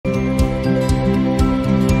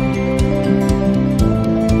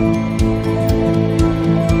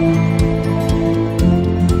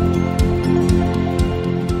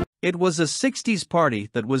was a 60s party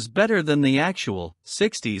that was better than the actual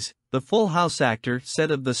 60s, the Full House actor said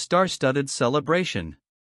of the star-studded celebration.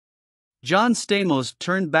 John Stamos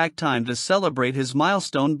turned back time to celebrate his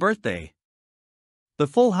milestone birthday. The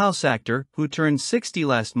Full House actor, who turned 60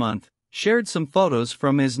 last month, shared some photos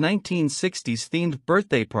from his 1960s-themed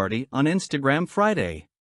birthday party on Instagram Friday.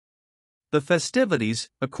 The festivities,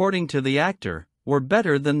 according to the actor, were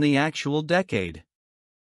better than the actual decade.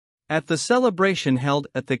 At the celebration held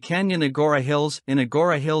at the Canyon Agora Hills in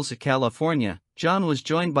Agora Hills, California, John was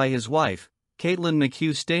joined by his wife, Caitlin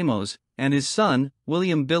McHugh Stamos, and his son,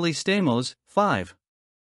 William Billy Stamos, 5.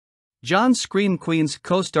 John's Scream Queens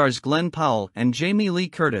co-stars Glenn Powell and Jamie Lee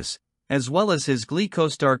Curtis, as well as his Glee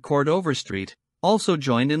co-star Cord Overstreet, also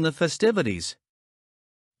joined in the festivities.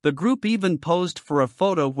 The group even posed for a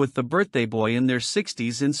photo with the birthday boy in their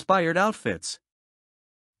 60s-inspired outfits.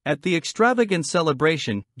 At the extravagant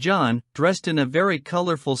celebration, John, dressed in a very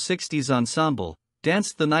colorful 60s ensemble,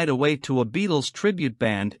 danced the night away to a Beatles tribute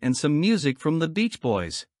band and some music from the Beach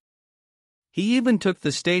Boys. He even took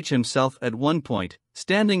the stage himself at one point,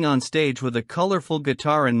 standing on stage with a colorful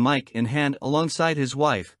guitar and mic in hand alongside his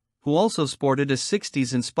wife, who also sported a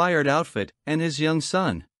 60s-inspired outfit, and his young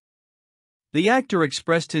son. The actor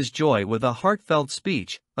expressed his joy with a heartfelt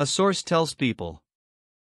speech, a source tells People.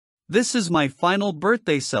 "This is my final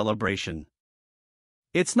birthday celebration.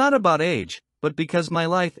 It's not about age, but because my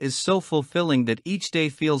life is so fulfilling that each day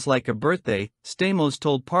feels like a birthday," Stamos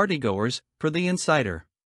told partygoers, per The Insider.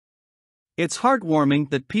 "It's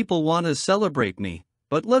heartwarming that people want to celebrate me,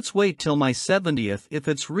 but let's wait till my 70th if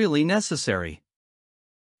it's really necessary."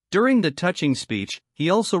 During the touching speech, he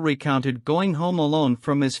also recounted going home alone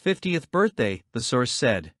from his 50th birthday, the source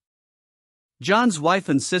said. John's wife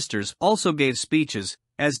and sisters also gave speeches,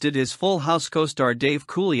 as did his Full House co-star Dave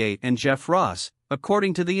Coulier and Jeff Ross,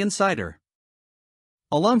 according to The Insider.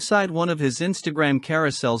 Alongside one of his Instagram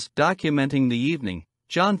carousels documenting the evening,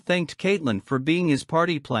 John thanked Caitlin for being his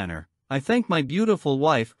party planner. "I thank my beautiful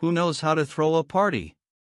wife who knows how to throw a party."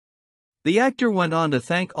 The actor went on to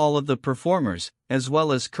thank all of the performers, as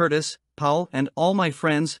well as Curtis, Powell, and all my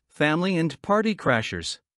friends, family, and party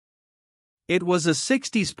crashers. "It was a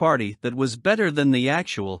 60s party that was better than the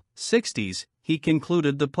actual 60s, he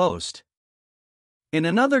concluded the post. In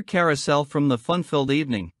another carousel from the fun-filled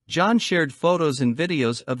evening, John shared photos and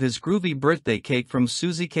videos of his groovy birthday cake from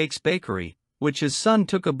Susie Cake's Bakery, which his son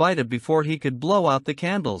took a bite of before he could blow out the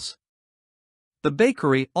candles. The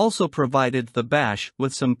bakery also provided the bash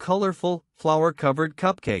with some colorful, flour-covered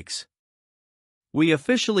cupcakes. "We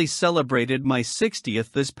officially celebrated my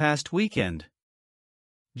 60th this past weekend."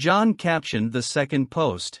 John captioned the second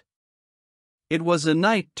post. "It was a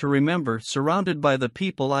night to remember, surrounded by the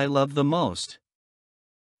people I love the most.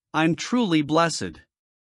 I'm truly blessed."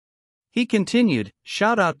 He continued,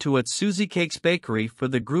 "Shout out to at Susie Cake's Bakery for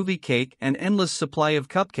the groovy cake and endless supply of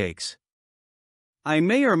cupcakes. I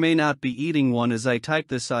may or may not be eating one as I type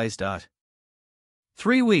this size.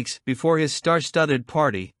 3 weeks before his star-studded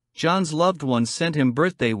party, John's loved ones sent him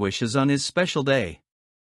birthday wishes on his special day.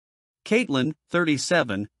 Caitlin,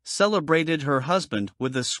 37, celebrated her husband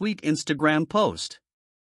with a sweet Instagram post.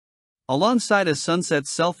 Alongside a sunset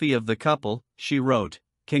selfie of the couple, she wrote,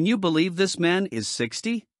 "Can you believe this man is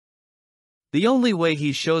 60? The only way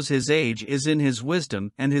he shows his age is in his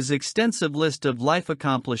wisdom and his extensive list of life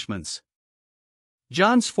accomplishments."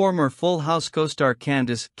 John's former Full House co-star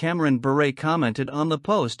Candace Cameron Bure commented on the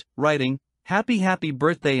post, writing, Happy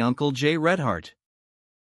birthday Uncle Jay Redheart."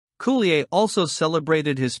 Coulier also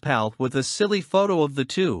celebrated his pal with a silly photo of the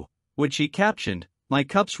two, which he captioned, "My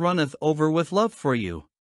cups runneth over with love for you.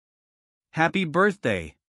 Happy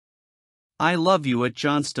birthday. I love you at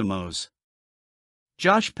John Stamos."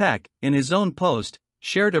 Josh Peck, in his own post,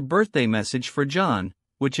 shared a birthday message for John,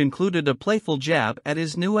 which included a playful jab at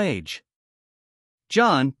his new age.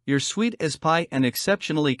 "John, you're sweet as pie and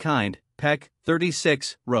exceptionally kind," Peck,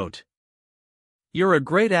 36, wrote. "You're a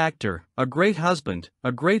great actor, a great husband,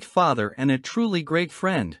 a great father, and a truly great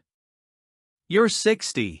friend. You're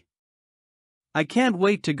 60. I can't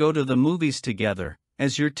wait to go to the movies together,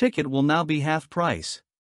 as your ticket will now be half price.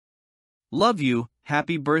 Love you,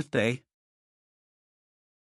 happy birthday."